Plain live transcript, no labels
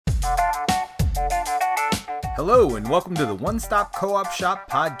Hello, and welcome to the One Stop Co-op Shop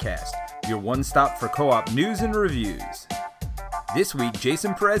podcast, your one stop for co-op news and reviews. This week,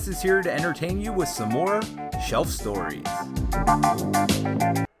 Jason Perez is here to entertain you with some more shelf stories.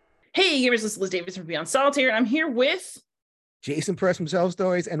 Hey, gamers, this is Davidson from Beyond Solitaire, and I'm here with Jason Perez from Shelf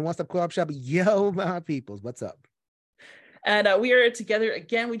Stories and One Stop Co-op Shop. Yo, my peoples, what's up? And we are together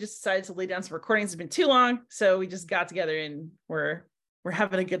again. We just decided to lay down some recordings. It's been too long, so we just got together and we're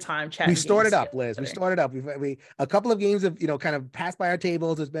having a good time chatting. We started up, Liz. We started up. We a couple of games have kind of passed by our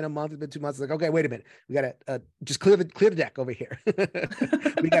tables. It's been a month. It's been 2 months. It's like, okay, wait a minute. We gotta just clear the deck over here.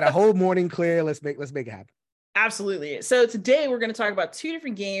 We got a whole morning clear. Let's make it happen. Absolutely. So today we're going to talk about two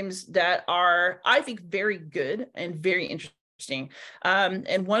different games that are, I think, very good and very interesting.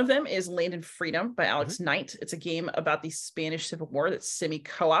 And one of them is Land and Freedom by Alex Knight. It's a game about the Spanish Civil War that's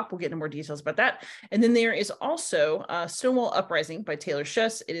semi-co-op. We'll get into more details about that. And then there is also Stonewall Uprising by Taylor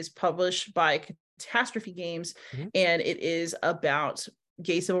Schuss. It is published by Catastrophe Games, and it is about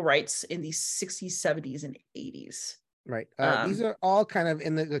gay civil rights in the 60s, 70s, and 80s. Right. These are all kind of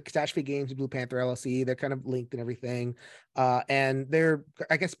in the Catastrophe Games, Blue Panther LLC. They're kind of linked and everything. And they're,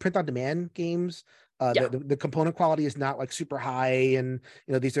 I guess, print on demand games. The component quality is not like super high. And,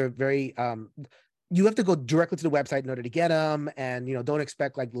 these are very, you have to go directly to the website in order to get them. And, don't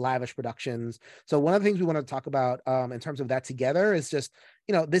expect like lavish productions. So one of the things we want to talk about in terms of that together is just,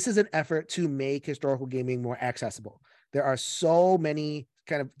 this is an effort to make historical gaming more accessible. There are so many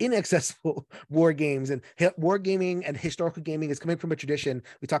kind of inaccessible war games, and war gaming and historical gaming is coming from a tradition.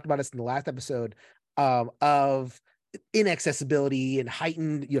 We talked about this in the last episode of inaccessibility and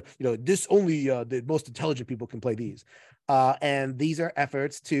heightened, this only the most intelligent people can play these. And these are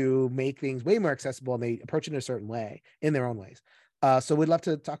efforts to make things way more accessible, and they approach it in a certain way, in their own ways. So we'd love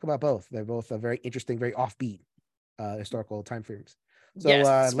to talk about both. They're both very interesting, very offbeat historical time frames. So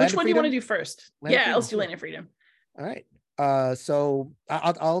yes. Which one do you want to do first? Let's do Land and Freedom. All right. So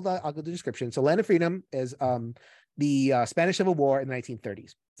I'll go to the description. So Land of Freedom is the Spanish Civil War in the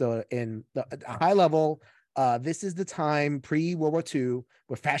 1930s. So in the high level, this is the time pre-World War II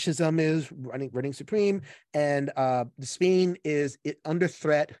where fascism is running supreme, and Spain is under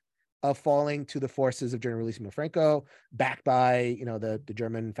threat of falling to the forces of General Luis Franco, backed by the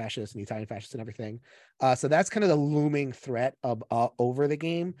German fascists and the Italian fascists and everything. So that's kind of the looming threat over the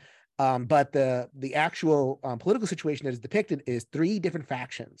game. But the actual political situation that is depicted is three different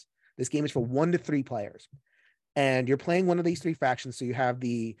factions. This game is for 1 to 3 players, and you're playing one of these three factions. So you have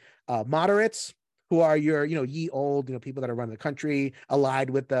the moderates, who are your ye old people that are running the country, allied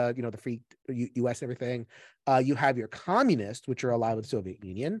with the the free U.S. and everything. You have your communists, which are allied with the Soviet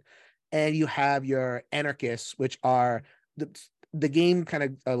Union, and you have your anarchists, which are the game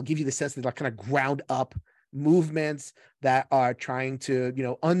kind of gives you the sense that they're kind of ground up movements that are trying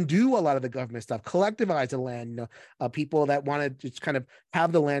to undo a lot of the government stuff, collectivize the land, people that want to just kind of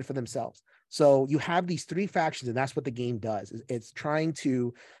have the land for themselves. So you have these three factions, and that's what the game does. It's trying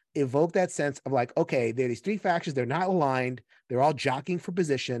to evoke that sense of like, okay, there are these three factions, they're not aligned, they're all jockeying for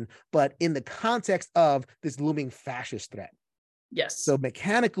position, but in the context of this looming fascist threat. Yes. So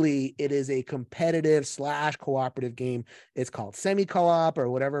mechanically, it is a competitive / cooperative game. It's called semi-co-op or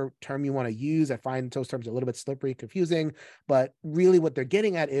whatever term you want to use. I find those terms a little bit slippery, confusing, but really what they're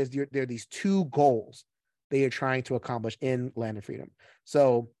getting at is there are these two goals they are trying to accomplish in Land and Freedom.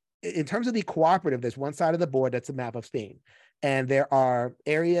 So in terms of the cooperative, there's one side of the board that's a map of Spain. And there are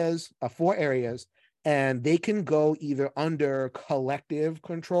areas, 4 areas, and they can go either under collective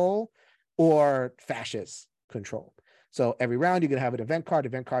control or fascist control. So every round, you're going to have an event card.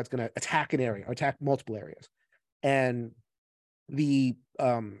 Event card's going to attack an area or attack multiple areas. And the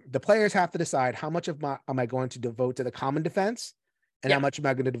players have to decide how much am I going to devote to the common defense, and how much am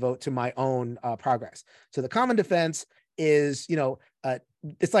I going to devote to my own progress. So the common defense is,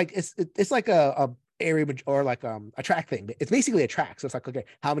 it's like a area or like a track thing. It's basically a track. So it's like, okay,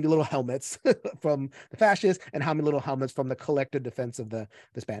 how many little helmets from the fascists and how many little helmets from the collective defense of the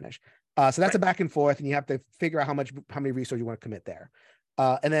Spanish. So that's a back and forth, and you have to figure out how many resources you want to commit there.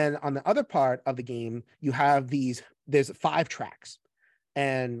 And then on the other part of the game, you have there's 5 tracks,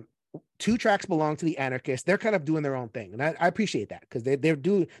 and 2 tracks belong to the anarchists. They're kind of doing their own thing. And I appreciate that, because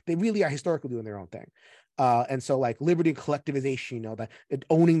they really are historically doing their own thing. And so like liberty and collectivization, that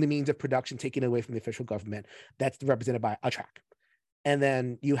owning the means of production, taking it away from the official government, that's represented by a track. And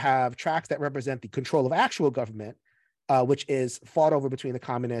then you have tracks that represent the control of actual government, which is fought over between the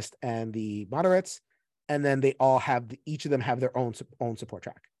communists and the moderates. And then they all each of them have their own support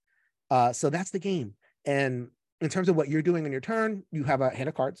track. So that's the game. And in terms of what you're doing on your turn, you have a hand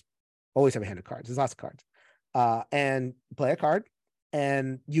of cards. Always have a hand of cards. There's lots of cards. And play a card,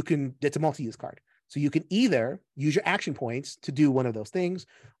 and it's a multi-use card. So you can either use your action points to do one of those things,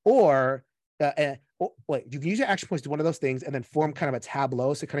 or you can use your action points to do one of those things and then form kind of a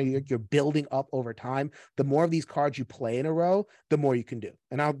tableau. So kind of you're building up over time. The more of these cards you play in a row, the more you can do.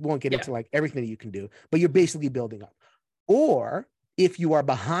 And I won't get into like everything that you can do, but you're basically building up. Or if you are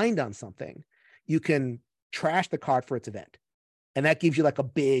behind on something, you can trash the card for its event. And that gives you like a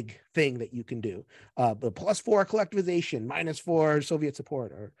big thing that you can do. The +4 collectivization, -4 Soviet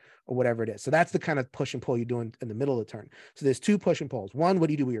support, or whatever it is. So that's the kind of push and pull you're doing in the middle of the turn. So there's 2 push and pulls. 1, what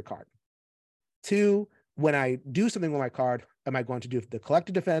do you do with your card? 2, when I do something with my card, am I going to do the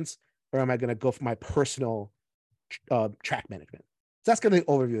collective defense, or am I going to go for my personal track management? So that's kind of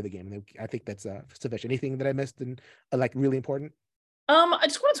the overview of the game. And I think that's sufficient. Anything that I missed and like really important? I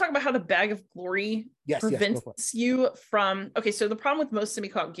just want to talk about how the Bag of Glory prevents you from. Okay, so the problem with most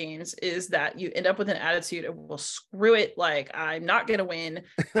semi-co-op games is that you end up with an attitude of, well, screw it, like I'm not going to win,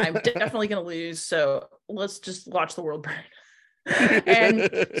 I'm definitely going to lose, so let's just watch the world burn.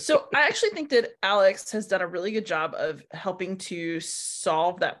 And so I actually think that Alex has done a really good job of helping to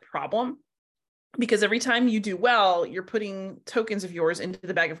solve that problem, because every time you do well, you're putting tokens of yours into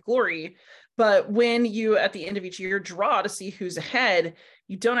the Bag of Glory. But when you, at the end of each year, draw to see who's ahead,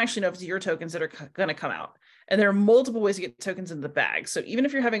 you don't actually know if it's your tokens that are going to come out. And there are multiple ways to get tokens in the bag. So even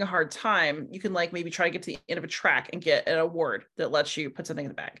if you're having a hard time, you can like maybe try to get to the end of a track and get an award that lets you put something in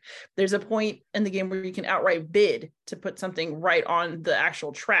the bag. There's a point in the game where you can outright bid to put something right on the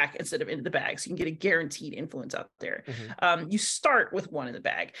actual track instead of into the bag. So you can get a guaranteed influence out there. You start with 1 in the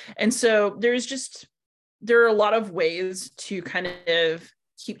bag. And so there are a lot of ways to kind of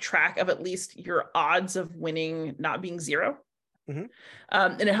keep track of at least your odds of winning not being 0.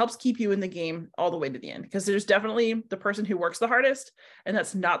 And it helps keep you in the game all the way to the end, because there's definitely the person who works the hardest, and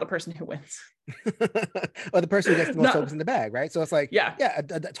that's not the person who wins. Or the person who gets the most tokens in the bag, right? So it's like,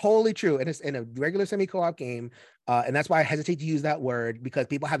 totally true. And it's in a regular semi-co-op game. And that's why I hesitate to use that word, because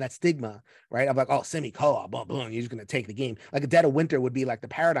people have that stigma, right? I'm like, oh, semi-co-op, boom, boom, you're just going to take the game. Like a Dead of Winter would be like the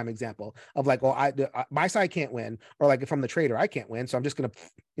paradigm example of like, oh, my side can't win, or like from the trader, I can't win. So I'm just going to,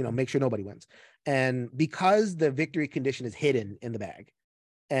 make sure nobody wins. And because the victory condition is hidden in the bag,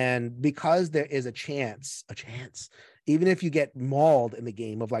 and because there is a chance, even if you get mauled in the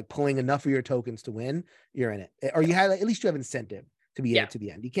game of like pulling enough of your tokens to win, you're in it. Or you have, at least you have incentive to be in it to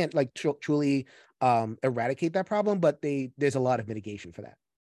the end. You can't like truly eradicate that problem, but there's a lot of mitigation for that.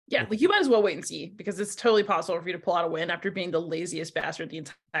 Yeah, like you might as well wait and see, because it's totally possible for you to pull out a win after being the laziest bastard the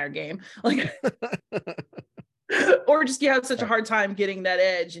entire game. Like, or just you have such a hard time getting that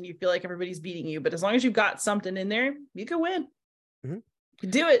edge and you feel like everybody's beating you. But as long as you've got something in there, you can win.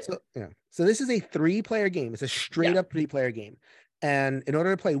 Do it. So this is a 3-player game. It's a straight up 3-player game. And in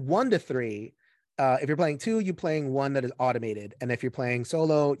order to play 1 to 3, if you're playing 2, you're playing 1 that is automated. And if you're playing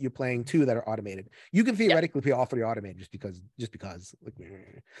solo, you're playing 2 that are automated. You can theoretically play all 3 automated just because.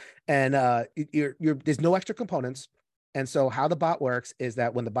 And there's no extra components. And so how the bot works is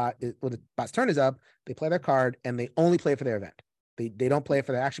that when the bot's turn is up, they play their card and they only play for their event. They don't play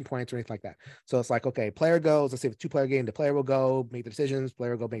for the action points or anything like that. So it's like, okay, player goes, let's say it's a 2-player game, the player will go make the decisions,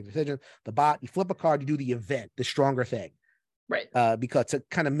 player will go make the decisions. The bot, you flip a card, you do the event, the stronger thing. Right. Because to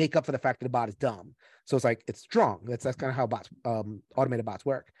kind of make up for the fact that the bot is dumb. So it's like, it's strong. That's kind of how automated bots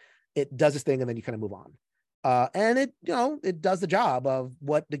work. It does this thing and then you kind of move on. And it does the job of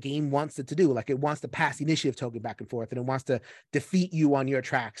what the game wants it to do. Like it wants to pass the initiative token back and forth, and it wants to defeat you on your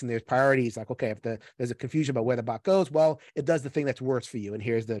tracks. And there's priorities. Like, okay, if there's a confusion about where the bot goes, well, it does the thing that's worse for you. And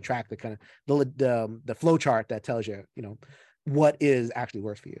here's the track that kind of the flow chart that tells you, what is actually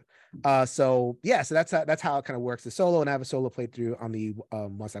worse for you. So that's how it kind of works. The solo, and I have a solo playthrough on the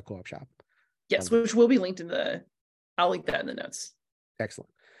One Stop Co-op Shop. Yes, which will be linked I'll link that in the notes.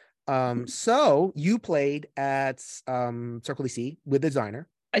 Excellent. So you played at Circle DC with the designer.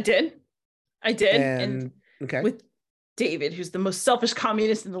 I did. And okay, with David, who's the most selfish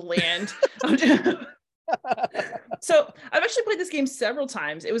communist in the land. So I've actually played this game several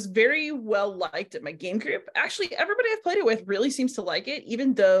times. It was very well liked at my game group. Actually, everybody I've played it with really seems to like it,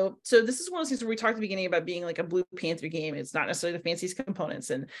 even though, so this is one of those things where we talked at the beginning about being like a Blue Panther game. It's not necessarily the fanciest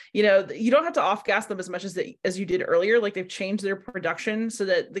components. And, you don't have to off-gas them as much as you did earlier. Like they've changed their production so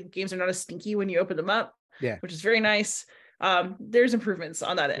that the games are not as stinky when you open them up, which is very nice. There's improvements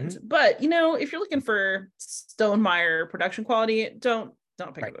on that end. But, if you're looking for Stonemaier production quality, don't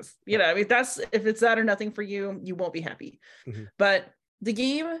pick this. If it's that or nothing for you, you won't be happy. But the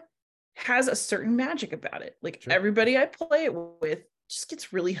game has a certain magic about it. Like everybody I play it with just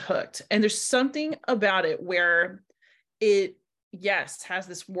gets really hooked. And there's something about it where it, has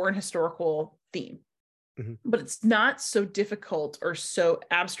this war and historical theme, but it's not so difficult or so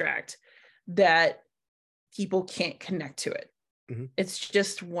abstract that people can't connect to it. It's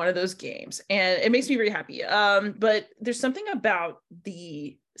just one of those games, and it makes me very happy. But there's something about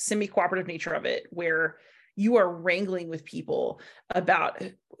the semi-cooperative nature of it where you are wrangling with people about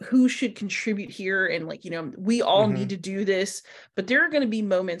who should contribute here, and like, we all need to do this, but there are going to be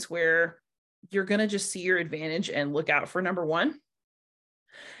moments where you're going to just see your advantage and look out for number one.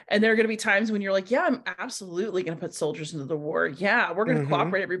 And there are going to be times when you're like, yeah, I'm absolutely going to put soldiers into the war. Yeah, we're going to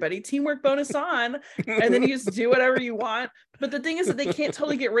cooperate, everybody. Teamwork bonus on. And then you just do whatever you want. But the thing is that they can't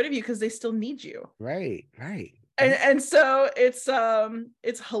totally get rid of you because they still need you. Right. And so it's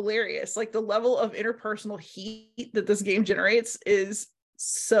hilarious. Like, the level of interpersonal heat that this game generates is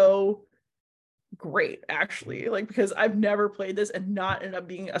so great, actually. Like, because I've never played this and not end up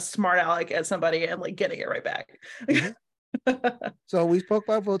being a smart aleck at somebody and like getting it right back. So we spoke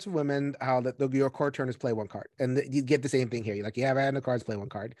about votes for women, how your core turn is play one card, and you get the same thing here. You have a hand of cards, play one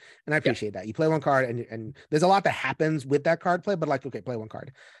card, and I appreciate that. You play one card, and there's a lot that happens with that card play, but like, okay, play one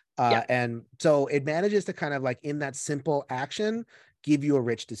card, and so it manages to kind of like, in that simple action, give you a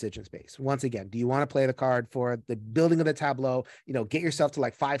rich decision space. Once again, do you want to play the card for the building of the tableau? Get yourself to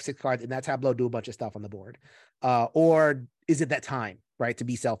like 5-6 cards in that tableau, do a bunch of stuff on the board, or is it that time, right, to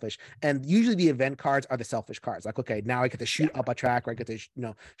be selfish? And usually the event cards are the selfish cards. Like, okay, now I get to shoot up a track, or I get to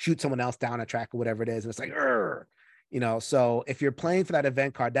shoot someone else down a track, or whatever it is, and it's like, so if you're playing for that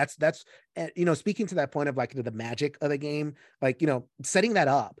event card, that's speaking to that point of like the magic of the game, like setting that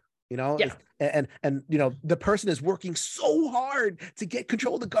up. And the person is working so hard to get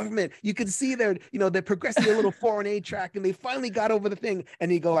control of the government. You can see they're progressing a little 4 and 8 track, and they finally got over the thing,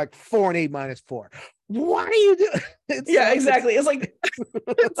 and you go like 4 and 8 minus 4. Why are you doing? Exactly. It's like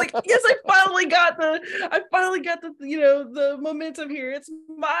yes, I finally got the the momentum here. It's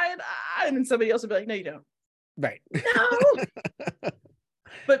mine. And then somebody else will be like, no, you don't. Right. No.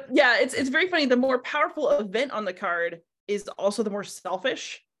 But yeah, it's very funny. The more powerful event on the card is also the more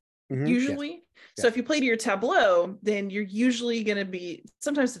selfish. Usually. Yes. So if you play to your tableau, then you're usually going to be,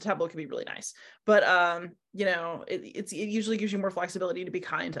 sometimes the tableau can be really nice, but it usually gives you more flexibility to be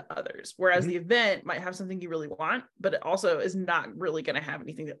kind to others. Whereas the event might have something you really want, but it also is not really going to have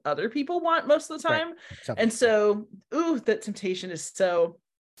anything that other people want most of the time. Right. And so, that temptation is it's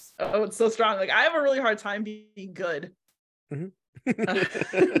so strong. Like, I have a really hard time being good.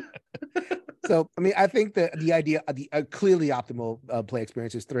 So, I mean, I think the idea of the clearly optimal play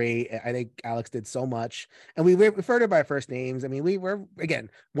experience is 3. I think Alex did so much, and we referred her by first names. I mean,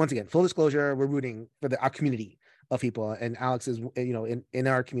 once again, full disclosure, we're rooting for our community of people, and Alex is, in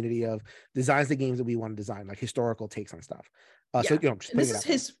our community of designs the games that we want to design, like historical takes on stuff. So, just this is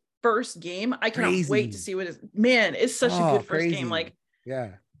his first game. I cannot wait to see what it's such a good first game. Like,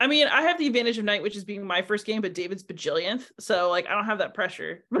 yeah. I mean, I have the advantage of Night, which is being my first game, but David's bajillionth, so like, I don't have that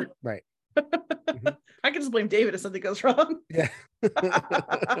pressure. Right. I can just blame David if something goes wrong. Yeah.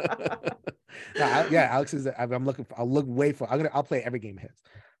 Alex is. I'll play every game of his.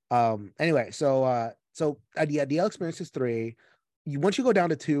 Anyway, so the Alex experience is 3. Once you go down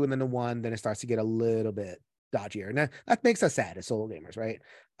to 2 and then to 1, then it starts to get a little bit dodgier, and that makes us sad as solo gamers, right?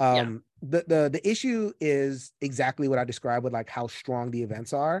 The issue is exactly what I described with like how strong the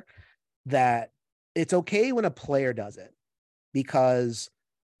events are. That it's okay when a player does it, because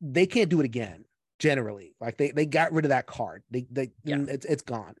they can't do it again. Generally, like they got rid of that card. It's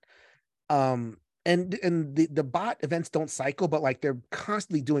gone. And the bot events don't cycle, but like they're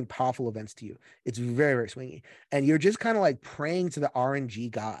constantly doing powerful events to you. It's very, very swingy, and you're just kind of like praying to the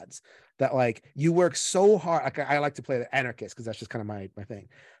RNG gods that like you work so hard. Like, I like to play the anarchist because that's just kind of my thing.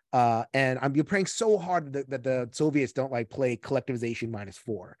 And you're praying so hard that the Soviets don't like play collectivization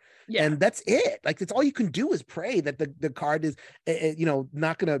 -4. Yeah. And that's it. Like, that's all you can do is pray that the card is,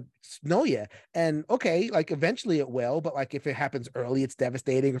 not going to snow you. And okay, like eventually it will, but like if it happens early, it's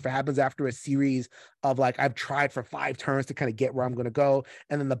devastating. If it happens after a series of like, I've tried for 5 turns to kind of get where I'm going to go,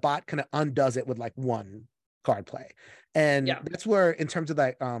 and then the bot kind of undoes it with like 1 card play. And that's where, in terms of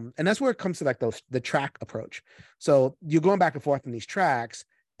that, and that's where it comes to like the track approach. So you're going back and forth in these tracks,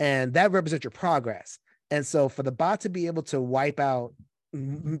 and that represents your progress. And so for the bot to be able to wipe out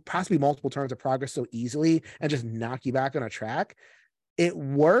possibly multiple turns of progress so easily and just knock you back on a track, it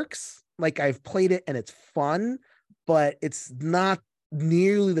works. Like, I've played it and it's fun, but it's not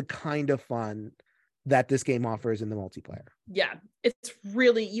nearly the kind of fun that this game offers in the multiplayer. Yeah, it's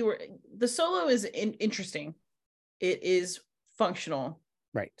really, the solo is interesting. It is functional.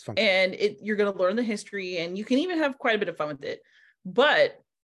 Right. It's functional. And you're going to learn the history, and you can even have quite a bit of fun with it. But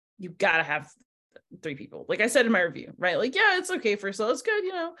you gotta have 3 people. Like I said in my review, right? Like, yeah, it's okay for solo, it's good,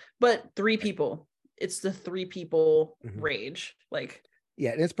 but 3 people. It's the 3 people rage. Like,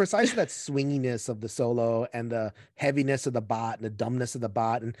 Yeah, it's precisely that swinginess of the solo and the heaviness of the bot and the dumbness of the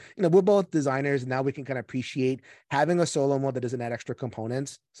bot. And we're both designers, and now we can kind of appreciate having a solo mode that doesn't add extra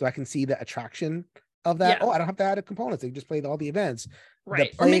components. So I can see the attraction of that. Yeah. Oh, I don't have to add components. They can just play all the events.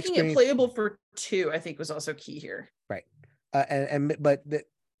 Right. Or making it playable for 2, I think, was also key here. Right.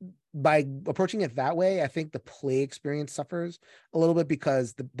 By approaching it that way, I think the play experience suffers a little bit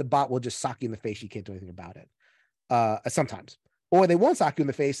because the bot will just sock you in the face. You can't do anything about it. Sometimes. Or they won't sock you in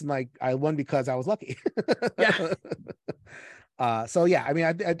the face and like, I won because I was lucky. Yeah. So yeah, I mean,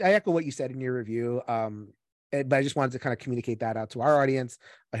 I echo what you said in your review. But I just wanted to kind of communicate that out to our audience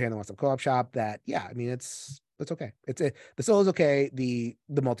here in the One Stop Co-op Shop that, yeah, I mean, it's okay. The solo is okay. The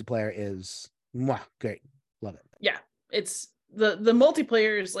multiplayer is great. Love it. Yeah. It's the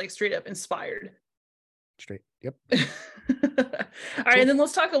multiplayer is like straight up inspired. Straight. Yep. All right, and then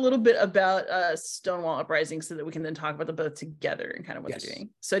let's talk a little bit about Stonewall Uprising so that we can then talk about them both together and kind of what they're doing.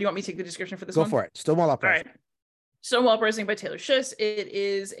 So do you want me to take the description for this one? Go for it. Stonewall Uprising. All right. Stonewall Uprising by Taylor Schiss. It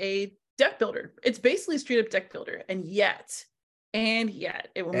is a deck builder. It's basically a straight up deck builder, and yet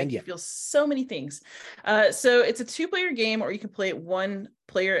it will make you feel so many things. So it's a 2-player game, or you can play it 1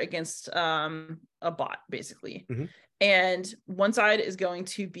 player against a bot, basically. Mm-hmm. And one side is going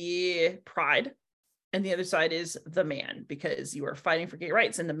to be Pride, and the other side is the man, because you are fighting for gay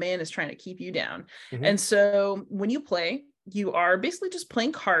rights and the man is trying to keep you down. Mm-hmm. And so when you play, you are basically just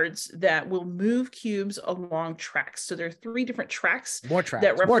playing cards that will move cubes along tracks. So there are 3 different tracks. More tracks.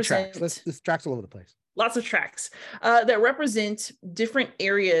 That represent, more tracks. This tracks all over the place. Lots of tracks that represent different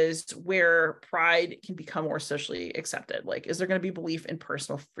areas where Pride can become more socially accepted. Like, is there going to be belief in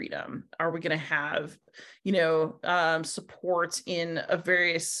personal freedom? Are we going to have, support in a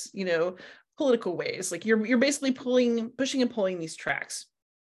various, political ways? Like you're basically pushing and pulling these tracks.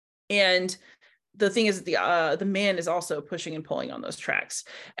 And the thing is that the man is also pushing and pulling on those tracks.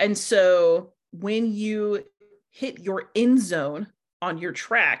 And so when you hit your end zone on your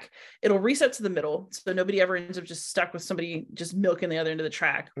track, it'll reset to the middle. So nobody ever ends up just stuck with somebody just milking the other end of the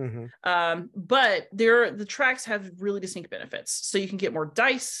track. Mm-hmm. But the tracks have really distinct benefits. So you can get more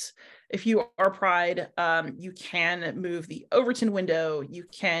dice. If you are Pride, you can move the Overton window. You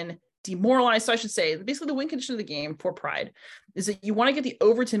can demoralize. So I should say, basically the win condition of the game for Pride is that you want to get the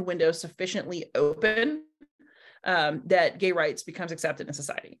Overton window sufficiently open that gay rights becomes accepted in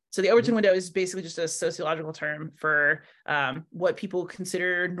society. So the Overton window is basically just a sociological term for what people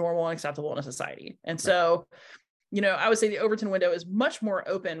consider normal and acceptable in a society. And so, I would say the Overton window is much more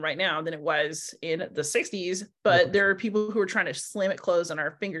open right now than it was in the 60s, but there are people who are trying to slam it closed on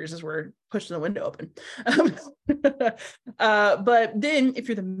our fingers as we're pushing the window open. But then if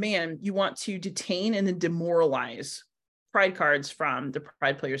you're the man, you want to detain and then demoralize Pride cards from the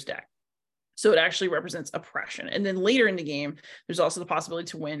Pride player's deck. So it actually represents oppression. And then later in the game, there's also the possibility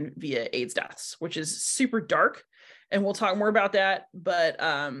to win via AIDS deaths, which is super dark. And we'll talk more about that, but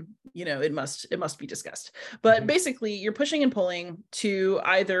it must be discussed. But basically, you're pushing and pulling to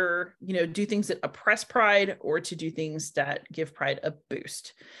either do things that oppress Pride or to do things that give Pride a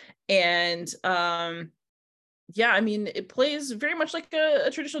boost. And it plays very much like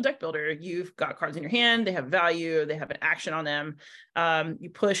a traditional deck builder. You've got cards in your hand, they have value, they have an action on them. You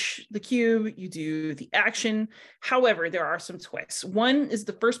push the cube, you do the action. However, there are some twists. One is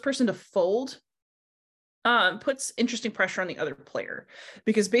the first person to fold puts interesting pressure on the other player,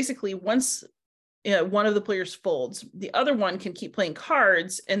 because basically once one of the players folds, the other one can keep playing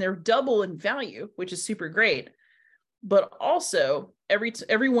cards and they're double in value, which is super great. But also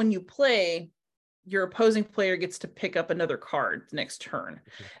everyone you play, your opposing player gets to pick up another card the next turn.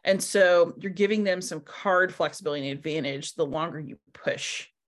 And so you're giving them some card flexibility and advantage the longer you push.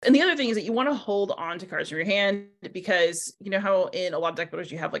 And the other thing is that you want to hold on to cards in your hand, because you know how in a lot of deck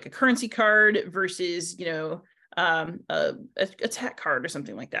builders you have like a currency card versus a attack card or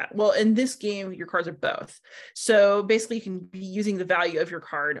something like that. Well, in this game, your cards are both. So basically you can be using the value of your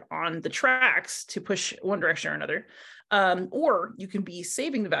card on the tracks to push one direction or another. Or you can be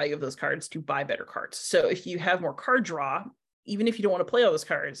saving the value of those cards to buy better cards. So if you have more card draw, even if you don't want to play all those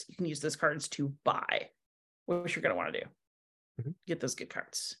cards, you can use those cards to buy, which you're going to want to do. Get those good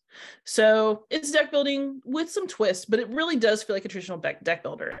cards. So it's deck building with some twists, but it really does feel like a traditional deck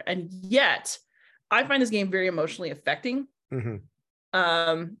builder. And yet I find this game very emotionally affecting.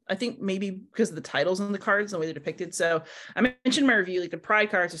 I think maybe because of the titles and the cards and the way they're depicted. So I mentioned in my review, like the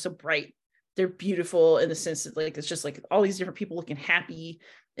Pride cards are so bright. They're beautiful in the sense that like, it's just like all these different people looking happy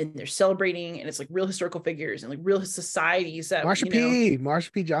and they're celebrating, and it's like real historical figures and like real societies that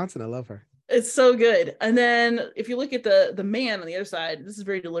Marsha P. Johnson. I love her. It's so good. And then if you look at the man on the other side, this is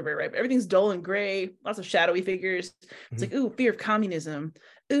very deliberate, right? Everything's dull and gray, lots of shadowy figures. It's like, ooh, fear of communism.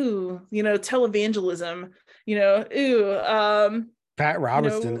 Ooh, televangelism, Pat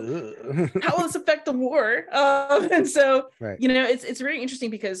Robertson. how will this affect the war? And so, Right. It's very interesting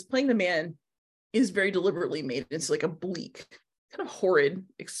because playing the man is very deliberately made into like a bleak, kind of horrid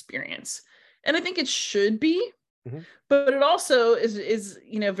experience. And I think it should be, but it also is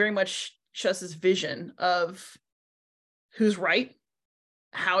very much Chess's vision of who's right,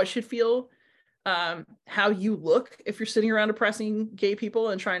 how it should feel, how you look if you're sitting around oppressing gay people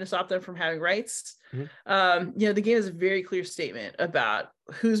and trying to stop them from having rights. The game is a very clear statement about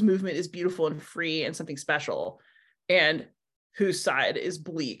whose movement is beautiful and free and something special, and whose side is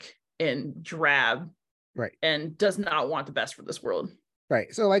bleak and drab, right, and does not want the best for this world.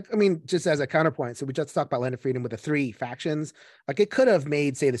 Right. So, just as a counterpoint, so we just talked about Land of Freedom with the 3 factions. Like, it could have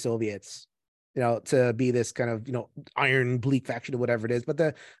made, say, the Soviets, to be this kind of, iron bleak faction or whatever it is. But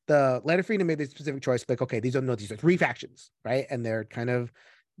the Land of Freedom made the specific choice, like, okay, these are 3 factions, right? And they're kind of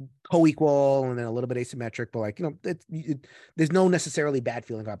co-equal and then a little bit asymmetric, but there's no necessarily bad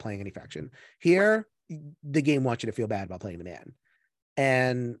feeling about playing any faction. Here, the game wants you to feel bad about playing the man.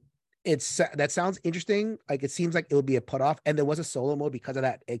 And that sounds interesting. Like, it seems like it would be a put off, and there was a solo mode because of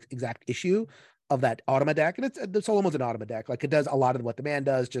that exact issue of that automa deck, and the solo mode's an automa deck. Like, it does a lot of what the man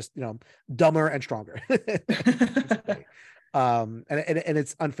does, just dumber and stronger. And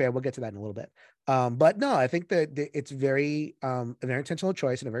it's unfair. We'll get to that in a little bit. But no, I think that it's a very intentional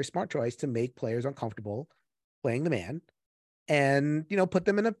choice and a very smart choice to make players uncomfortable playing the man, and put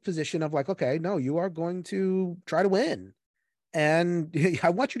them in a position of like, okay, no, you are going to try to win. And I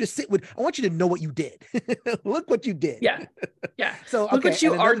want you to know what you did. Look what you did. Yeah. So look what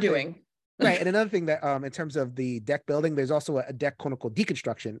you are doing. Right. And another thing that in terms of the deck building, there's also a deck quote unquote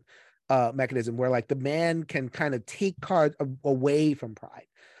deconstruction mechanism where like the man can kind of take cards away from Pride.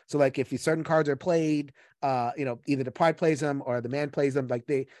 So like if certain cards are played, either the Pride plays them or the man plays them, like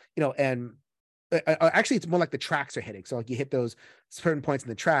they, and actually it's more like the tracks are hitting. So like you hit those certain points in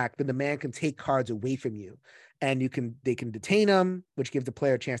the track, then the man can take cards away from you, and they can detain them, which gives the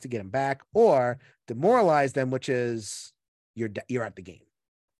player a chance to get them back, or demoralize them, which is you're at the game.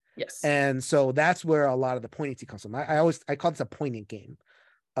 Yes. And so that's where a lot of the poignancy comes from. I call this a poignant game.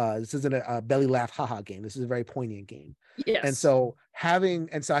 This isn't a belly laugh haha game. This is a very poignant game. Yes. And so I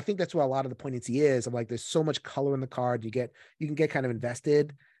think that's where a lot of the poignancy is. I'm like, there's so much color in the card. You can get kind of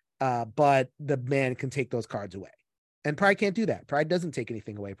invested, but the man can take those cards away. And Pride can't do that. Pride doesn't take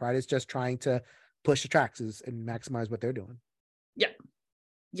anything away. Pride is just trying to push the tracks and maximize what they're doing. Yeah.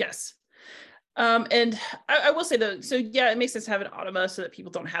 Yes. And I will say though, so yeah, it makes sense to have an automa so that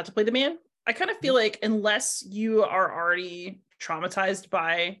people don't have to play the man. I kind of feel like unless you are already traumatized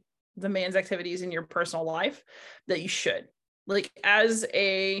by the man's activities in your personal life, that you should. Like, as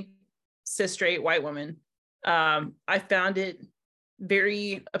a cis straight white woman, I found it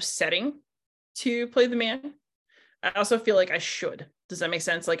very upsetting to play the man. I also feel like I should. Does that make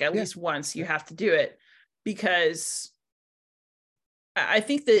sense? Like, at least once you have to do it, because I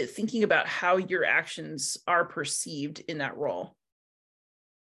think that thinking about how your actions are perceived in that role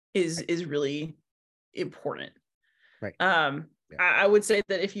is really important. Right. I would say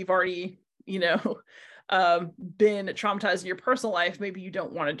that if you've already, been traumatized in your personal life, maybe you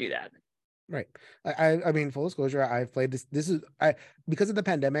don't want to do that. Right. I mean, full disclosure, I've played this. Because of the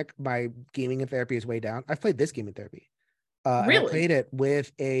pandemic, my gaming and therapy is way down. I've played this game in therapy. Really? I played it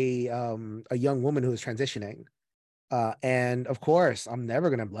with a young woman who was transitioning. And of course, I'm never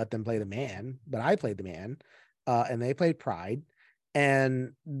going to let them play the man, but I played the man, and they played Pride,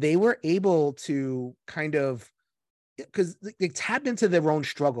 and they were able to kind of, because they tapped into their own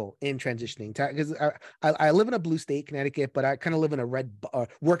struggle in transitioning. Because I live in a blue state, Connecticut, but I kind of live in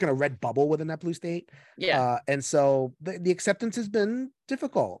work in a red bubble within that blue state. Yeah. And so the acceptance has been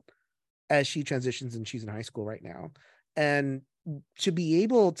difficult as she transitions, and she's in high school right now. And to be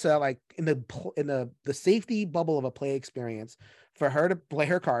able to, like, in the safety bubble of a play experience, for her to play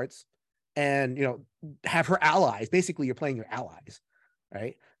her cards and have her allies, basically you're playing your allies,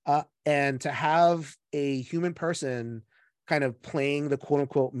 right? And to have a human person kind of playing the quote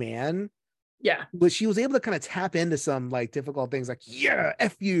unquote man, but she was able to kind of tap into some like difficult things, like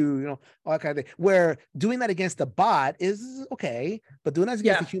F you, all that kind of thing, where doing that against the bot is okay, but doing that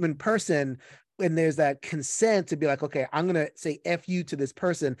against a human person, and there's that consent to be like, okay, I'm going to say F you to this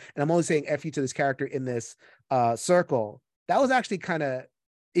person, and I'm only saying F you to this character in this circle. That was actually kind of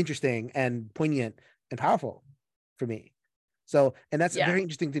interesting and poignant and powerful for me. So, and that's a very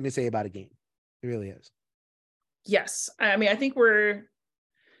interesting thing to say about a game. It really is. Yes. I mean, I think we're,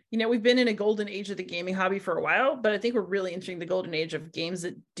 We've been in a golden age of the gaming hobby for a while, but I think we're really entering the golden age of games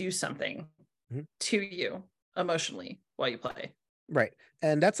that do something to you emotionally while you play. Right.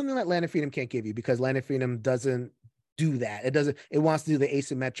 And that's something that Land of Freedom can't give you, because Land of Freedom doesn't do that. It wants to do the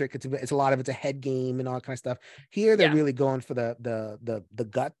asymmetric. It's a lot of it's a head game and all that kind of stuff. Here they're really going for the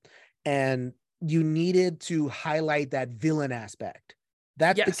gut, and you needed to highlight that villain aspect.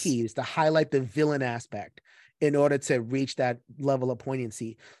 That's the key, is to highlight the villain aspect in order to reach that level of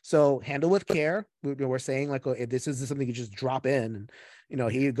poignancy. So handle with care. We're saying, like, if this is something you just drop in,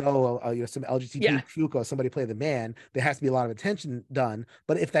 and here you go, some LGBT Fuko, somebody play the man. There has to be a lot of attention done.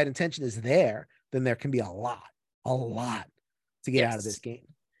 But if that intention is there, then there can be a lot to get out of this game.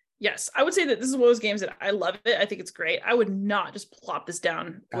 Yes, I would say that this is one of those games that I love it. I think it's great. I would not just plop this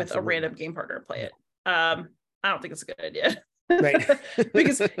down with a random game partner and play it. I don't think it's a good idea. Right.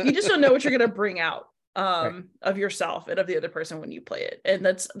 Because you just don't know what you're going to bring out of yourself and of the other person when you play it. And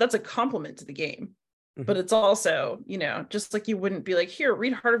that's a compliment to the game. But it's also, just like you wouldn't be like, here,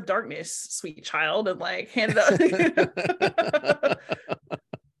 read Heart of Darkness, sweet child, and like hand it up.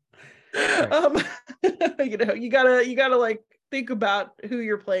 You gotta like think about who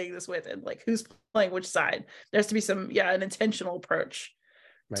you're playing this with and like who's playing which side. There has to be an intentional approach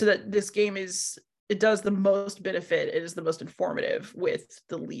so that this game it does the most benefit. It is the most informative with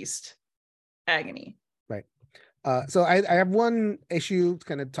the least agony. Right. So I have one issue to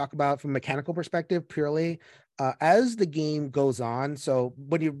kind of talk about from a mechanical perspective purely. As the game goes on, so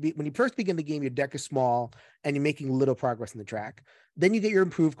when you first begin the game, your deck is small and you're making little progress in the track. Then you get your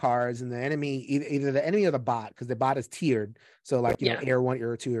improved cards, and the enemy, either the enemy or the bot, because the bot is tiered. So like, Air 1,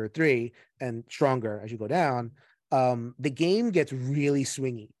 Air 2, Air 3, and stronger as you go down. The game gets really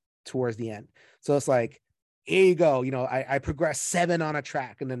swingy towards the end. So it's like, here you go. I progressed 7 on a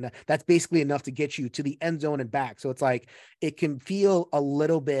track, and then that's basically enough to get you to the end zone and back. So it's like, it can feel a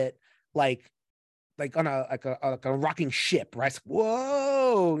little bit like on a rocking ship, right?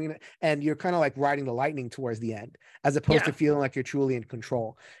 Whoa, and you're kind of like riding the lightning towards the end, as opposed to feeling like you're truly in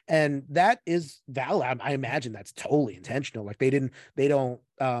control. And that is valid. I imagine that's totally intentional. Like the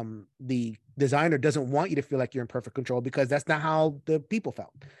designer doesn't want you to feel like you're in perfect control, because that's not how the people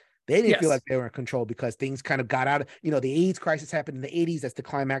felt. They didn't feel like they were in control, because things kind of got out of, the AIDS crisis happened in the 80s. That's the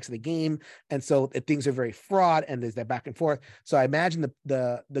climax of the game. And so things are very fraught, and there's that back and forth. So I imagine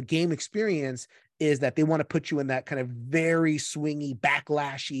the game experience is that they want to put you in that kind of very swingy,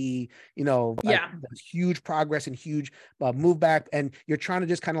 backlashy, huge progress and huge move back. And you're trying to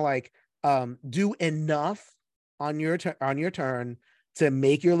just kind of like do enough on your turn to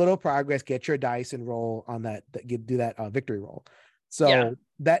make your little progress, get your dice and roll on do that victory roll. So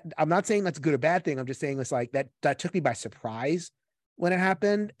that, I'm not saying that's a good or bad thing. I'm just saying it's like that took me by surprise when it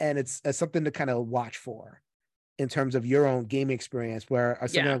happened. And it's something to kind of watch for in terms of your own gaming experience, where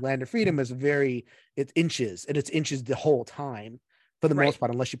something like Land of Freedom is it's inches the whole time for the most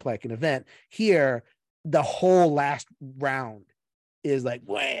part, unless you play like an event. Here, the whole last round is like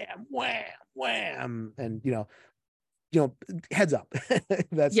wham, wham, wham. And, heads up.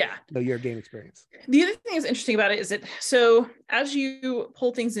 That's your game experience. The other thing that's interesting about it is that, so as you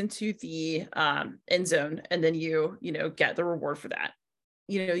pull things into the end zone, and then you get the reward for that,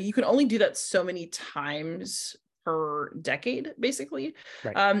 you can only do that so many times per decade, basically.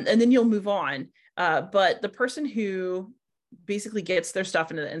 And then you'll move on. But the person who basically gets their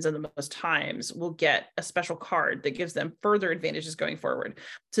stuff into the end zone the most times will get a special card that gives them further advantages going forward.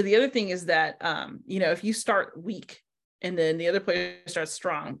 So the other thing is that, if you start weak and then the other player starts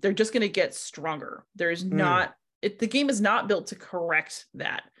strong, they're just going to get stronger. There's not, the game is not built to correct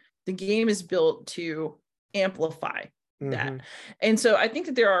that. The game is built to amplify that. And so I think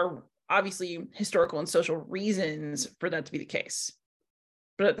that there are obviously historical and social reasons for that to be the case.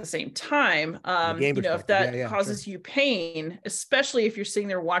 But at the same time, if that causes you pain, especially if you're sitting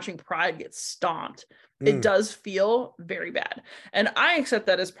there watching Pride get stomped, it does feel very bad. And I accept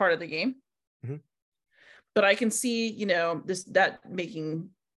that as part of the game. But I can see, that making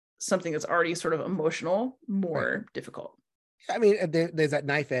something that's already sort of emotional more difficult. I mean, there's that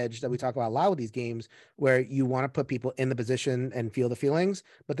knife edge that we talk about a lot with these games, where you want to put people in the position and feel the feelings,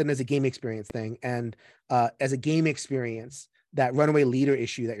 but then there's a game experience thing. And as a game experience, that runaway leader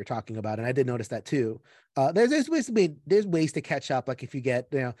issue that you're talking about, and I did notice that too. There's ways to catch up. Like if you get,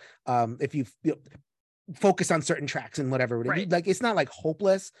 if you focus on certain tracks and whatever, like it's not like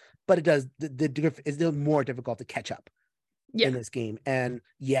hopeless, but it does. It's still more difficult to catch up in this game. And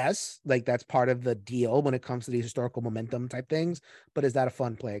yes, like that's part of the deal when it comes to these historical momentum type things. But is that a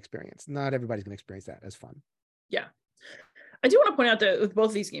fun play experience? Not everybody's gonna experience that as fun. Yeah. I do want to point out that with both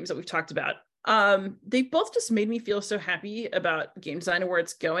of these games that we've talked about, They both just made me feel so happy about game design and where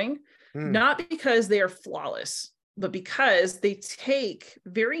it's going, Mm. not because they are flawless, but because they take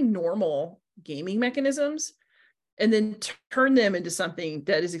very normal gaming mechanisms and then turn them into something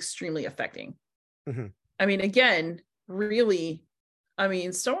that is extremely affecting. Mm-hmm. I mean, again, really, I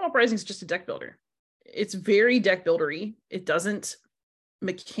mean, Stonewall Uprising is just a deck builder. It's very deck buildery. It doesn't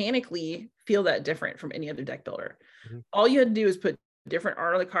mechanically feel that different from any other deck builder. Mm-hmm. All you had to do is put different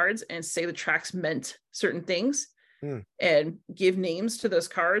art on the cards and say the tracks meant certain things and give names to those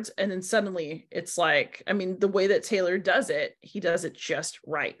cards. And then suddenly it's like, I mean, the way that Taylor does it, he does it just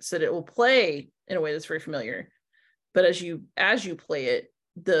right. So that it will play in a way that's very familiar. But as you play it,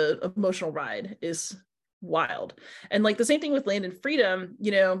 the emotional ride is wild. And like the same thing with Land and Freedom, you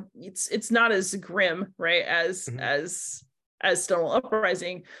know, it's not as grim, right, as Stonewall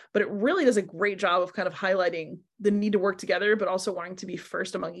Uprising, but it really does a great job of kind of highlighting the need to work together, but also wanting to be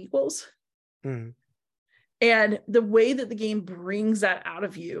first among equals. And the way that the game brings that out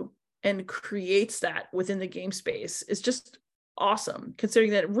of you and creates that within the game space is just awesome,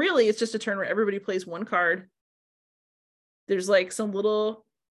 considering that really it's just a turn where everybody plays one card. There's like some little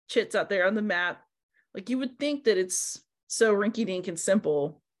chits out there on the map. Like you would think that it's so rinky-dink and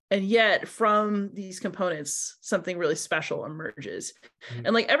simple, and yet from these components, something really special emerges.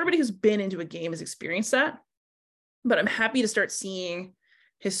 And like everybody who's been into a game has experienced that, but I'm happy to start seeing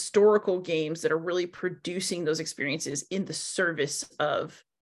historical games that are really producing those experiences in the service of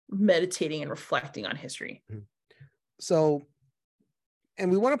meditating and reflecting on history. So,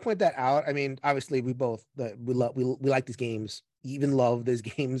 and we want to point that out. I mean, obviously we both, we like these games, even love these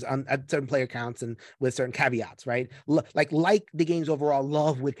games at certain player counts and with certain caveats, right? Like the games overall,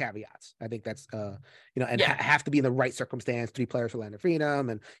 love with caveats. I think that's, have to be in the right circumstance, 3 players for Land of Freedom,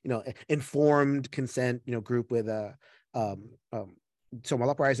 and, informed consent, group with Stonewall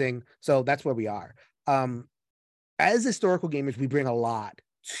Uprising. So that's where we are. As historical gamers, we bring a lot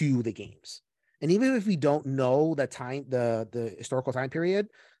to the games. And even if we don't know the historical time period,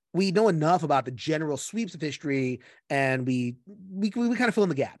 we know enough about the general sweeps of history, and we kind of fill in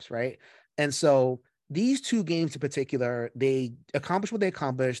the gaps, right? And so these 2 games in particular, they accomplish what they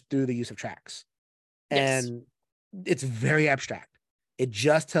accomplished through the use of tracks. Yes. And it's very abstract. It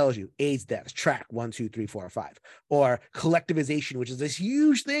just tells you AIDS deaths, track 1, 2, 3, 4, or 5, or collectivization, which is this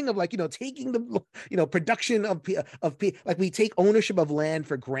huge thing of like, taking the, production of like we take ownership of land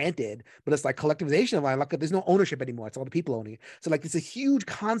for granted, but it's like collectivization of land. Like there's no ownership anymore. It's all the people owning it. So like, it's a huge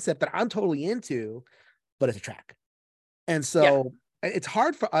concept that I'm totally into, but it's a track. And so it's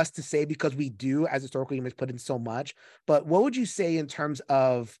hard for us to say because we do as historical gamers put in so much, but what would you say in terms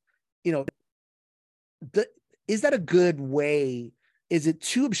of, is that a good way? Is it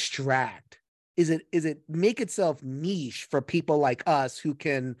too abstract? Is it make itself niche for people like us who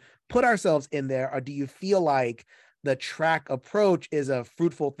can put ourselves in there? Or do you feel like the track approach is a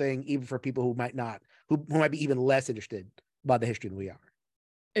fruitful thing, even for people who might be even less interested about the history than we are?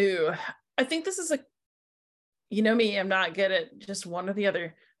 Ooh, I think this is me, I'm not good at just one or the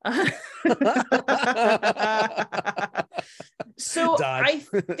other. So Dodge.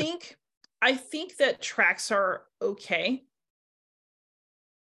 I think that tracks are okay,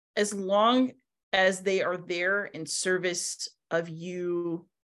 as long as they are there in service of you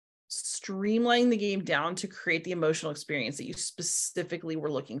streamlining the game down to create the emotional experience that you specifically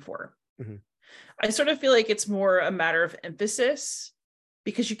were looking for. I sort of feel like it's more a matter of emphasis,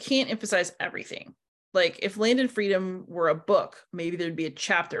 because you can't emphasize everything. Like if Land and Freedom were a book, maybe there'd be a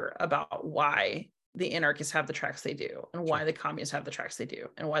chapter about why the anarchists have the tracks they do, and why the communists have the tracks they do,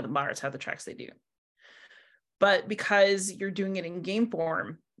 and why the moderates have the tracks they do. But because you're doing it in game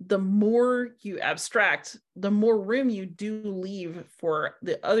form, the more you abstract, the more room you do leave for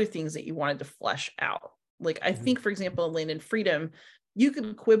the other things that you wanted to flesh out. Like I think, for example, in Land and Freedom, you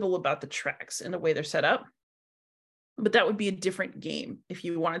could quibble about the tracks and the way they're set up, but that would be a different game if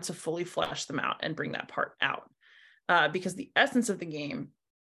you wanted to fully flesh them out and bring that part out. Because the essence of the game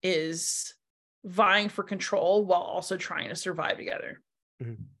is vying for control while also trying to survive together.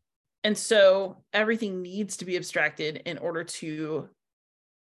 And so everything needs to be abstracted in order to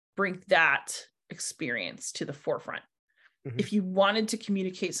bring that experience to the forefront. If you wanted to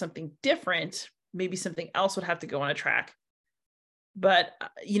communicate something different, maybe something else would have to go on a track. But,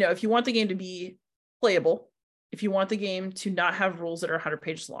 if you want the game to be playable, if you want the game to not have rules that are 100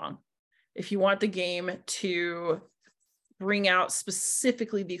 pages long, if you want the game to bring out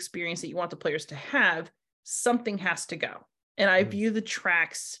specifically the experience that you want the players to have, something has to go. And I view the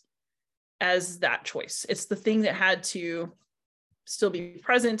tracks as that choice. It's the thing that had to still be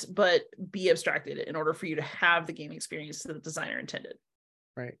present, but be abstracted in order for you to have the game experience that the designer intended.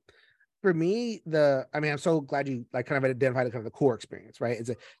 Right. for me, I'm so glad you like kind of identified kind of the core experience, right?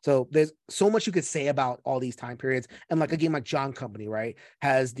 So there's so much you could say about all these time periods, and like a game like John Company, right,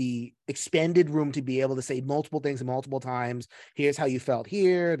 has the expanded room to be able to say multiple things multiple times. Here's how you felt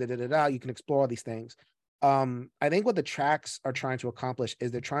here, da da da da. You can explore all these things. I think what the tracks are trying to accomplish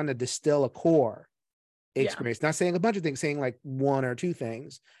is they're trying to distill a core experience, not saying a bunch of things, saying like one or two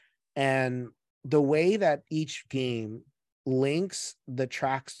things, and the way that each game links the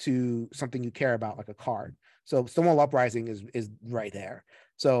tracks to something you care about, like a card. So Stonewall Uprising is right there.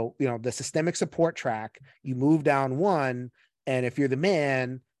 So, the systemic support track, you move down one, and if you're the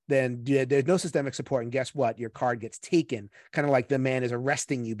man, then there's no systemic support. And guess what? Your card gets taken, kind of like the man is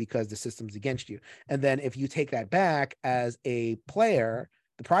arresting you because the system's against you. And then if you take that back as a player,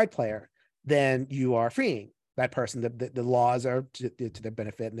 the pride player, then you are freeing that person. The laws are to their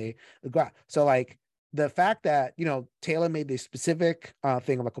benefit, and they go out. So like, the fact that, Taylor made this specific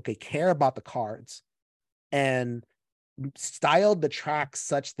thing of like, okay, care about the cards, and styled the track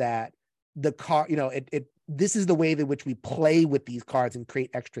such that the card, this is the way in which we play with these cards and create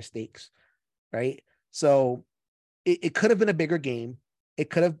extra stakes, right? So it could have been a bigger game. It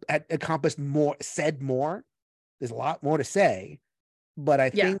could have accomplished more, said more. There's a lot more to say, but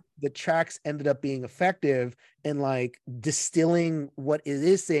I think the tracks ended up being effective in like distilling what it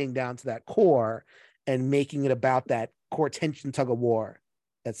is saying down to that core, and making it about that core tension, tug of war,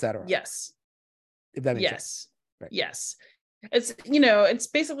 etc. Yes. If that makes sense. Right. Yes. It's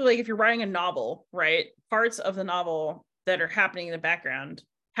basically like if you're writing a novel, right? Parts of the novel that are happening in the background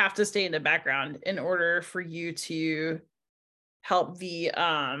have to stay in the background in order for you to help the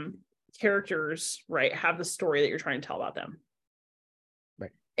characters, right, have the story that you're trying to tell about them.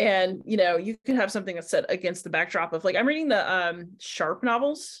 Right. And you can have something that's set against the backdrop of, like, I'm reading the Sharp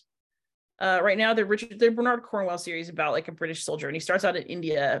novels. Right now, they're Bernard Cornwell series about like a British soldier, and he starts out in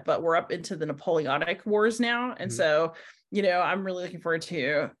India, but we're up into the Napoleonic Wars now, and so I'm really looking forward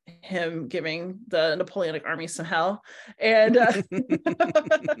to him giving the Napoleonic army some hell. And the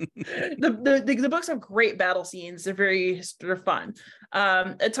books have great battle scenes. They're fun.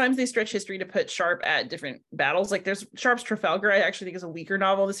 At times they stretch history to put Sharp at different battles. Like there's Sharp's Trafalgar, I actually think is a weaker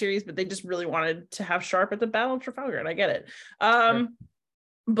novel of the series, but they just really wanted to have Sharp at the Battle of Trafalgar, and I get it. Sure.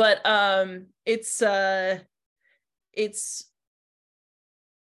 But it's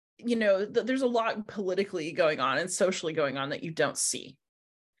there's a lot politically going on and socially going on that you don't see.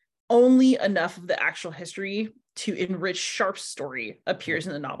 Only enough of the actual history to enrich Sharp's story appears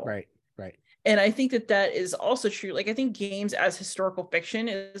in the novel. Right. And I think that is also true. Like, I think games as historical fiction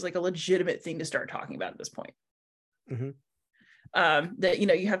is like a legitimate thing to start talking about at this point. That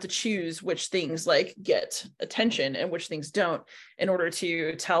you have to choose which things like get attention and which things don't in order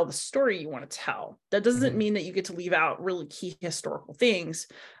to tell the story you want to tell. That doesn't mean that you get to leave out really key historical things,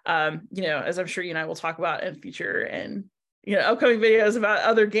 as I'm sure you and I will talk about in future and upcoming videos about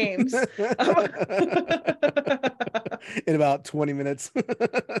other games in about 20 minutes.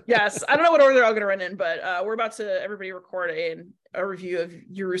 Yes, I don't know what order they're all going to run in, but we're about to everybody record a review of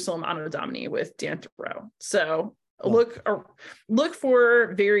Jerusalem Anno Domini with Dan Thoreau. So look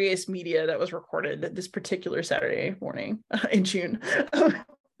for various media that was recorded this particular Saturday morning in June. Awesome.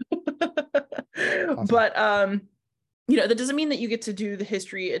 But that doesn't mean that you get to do the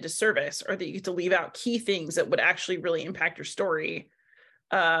history a disservice, or that you get to leave out key things that would actually really impact your story.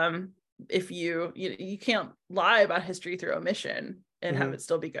 If you can't lie about history through omission and have it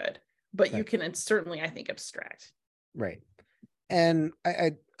still be good, but you can certainly, I think, abstract. Right. And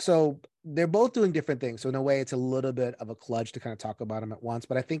so they're both doing different things. So in a way, it's a little bit of a kludge to kind of talk about them at once.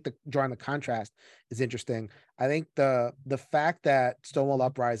 But I think drawing the contrast is interesting. I think the fact that Stonewall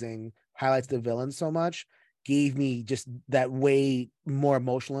Uprising highlights the villain so much gave me just that way more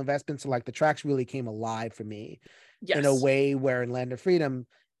emotional investment. So like the tracks really came alive for me in a way where in Land of Freedom,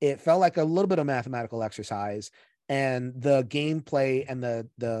 it felt like a little bit of mathematical exercise. And the gameplay and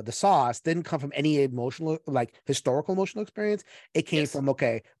the sauce didn't come from any emotional, like historical emotional experience. It came from,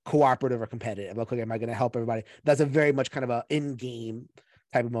 okay, cooperative or competitive. Like, okay, am I going to help everybody? That's a very much kind of a in-game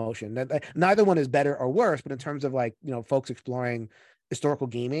type of emotion. Neither one is better or worse, but in terms of like, folks exploring historical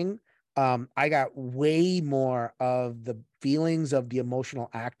gaming, I got way more of the feelings of the emotional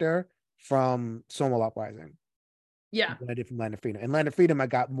actor from Stonewall Uprising. Yeah. Than I did from Land of Freedom. In Land of Freedom, I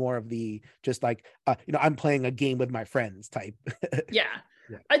got more of the just like, I'm playing a game with my friends type. Yeah.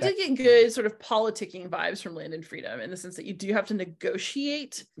 I did get good sort of politicking vibes from Land and Freedom in the sense that you do have to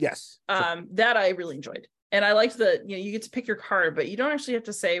negotiate. Yes. Sure. That I really enjoyed. And I liked that, you get to pick your card, but you don't actually have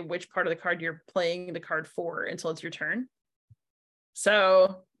to say which part of the card you're playing the card for until it's your turn.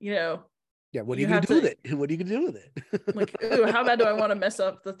 So, Yeah, what are you gonna do with it? What are you gonna do with it? Like, ooh, how bad do I want to mess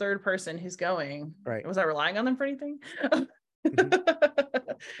up the third person who's going? Right. Was I relying on them for anything? Mm-hmm.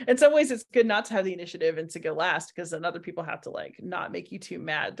 In some ways, it's good not to have the initiative and to go last, because then other people have to like not make you too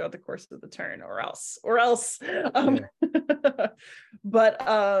mad throughout the course of the turn, or else. But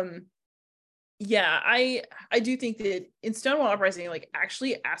yeah, I do think that in Stonewall Uprising, like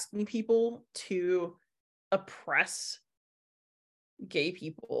actually asking people to oppress gay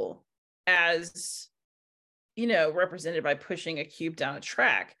people, as represented by pushing a cube down a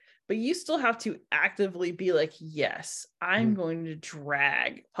track, but you still have to actively be like, yes, I'm going to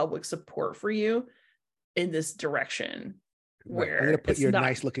drag public support for you in this direction. Where I'm gonna put your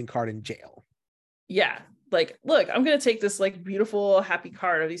nice looking card in jail. Yeah, like, look, I'm gonna take this like beautiful happy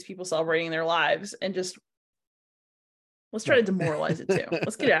card of these people celebrating their lives and just let's try to demoralize it too.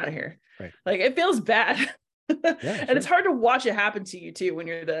 Let's get out of here. Right. Like, it feels bad. Yeah, and it's hard to watch it happen to you too when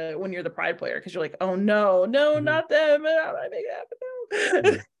you're the pride player, because you're like, oh no, not them. How do I make it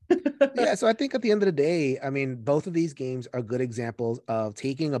happen? Yeah, so I think at the end of the day, I mean, both of these games are good examples of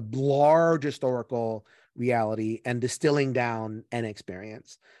taking a large historical reality and distilling down an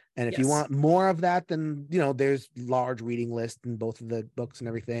experience. And if you want more of that, then there's large reading lists in both of the books and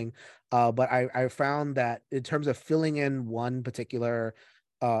everything. But I found that in terms of filling in one particular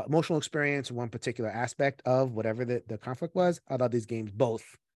emotional experience, one particular aspect of whatever the conflict was, I thought these games both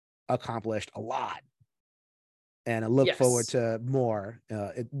accomplished a lot. And I look forward to more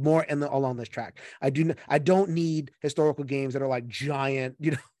along this track. I don't need historical games that are like giant,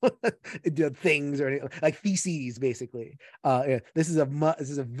 things or anything, like theses, basically. This is a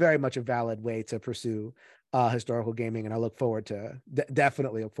very much a valid way to pursue historical gaming, and I look forward to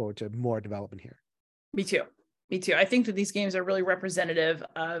definitely look forward to more development here. Me too. I think that these games are really representative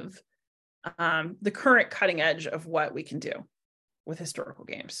of the current cutting edge of what we can do with historical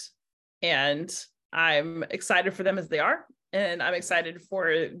games. And I'm excited for them as they are. And I'm excited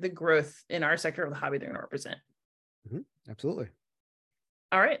for the growth in our sector of the hobby they're going to represent. Absolutely.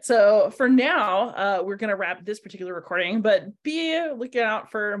 All right. So for now, we're going to wrap this particular recording, but be looking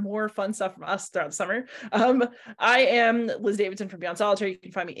out for more fun stuff from us throughout the summer. I am Liz Davidson from Beyond Solitaire. You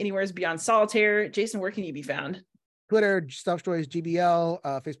can find me anywhere as Beyond Solitaire. Jason, where can you be found? Twitter, Self Stories GBL,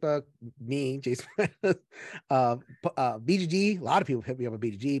 Facebook, me, Jason, BGG. A lot of people hit me up on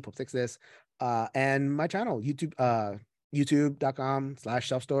BGG, Pope Six this, and my channel, YouTube,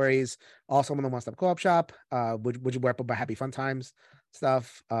 youtube.com/Self Stories. Also, I'm on the One Stop Co-op Shop, which we're up by Happy Fun Times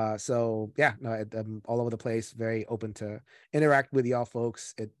stuff. So yeah, no, I'm all over the place. Very open to interact with y'all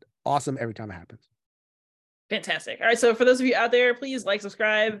folks. It's awesome every time it happens. Fantastic. All right. So for those of you out there, please like,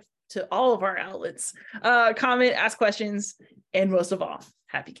 subscribe to all of our outlets, comment, ask questions, and most of all,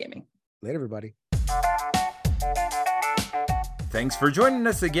 happy gaming. Later, everybody. Thanks for joining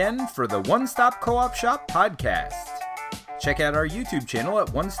us again for the One Stop Co-op Shop podcast. Check out our YouTube channel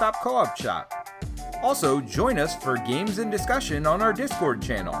at One Stop Co-op Shop. Also, join us for games and discussion on our Discord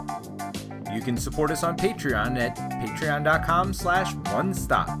channel. You can support us on Patreon at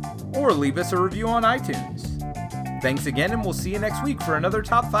patreon.com/onestop, or leave us a review on iTunes. Thanks again, and we'll see you next week for another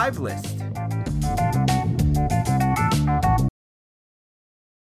Top 5 list.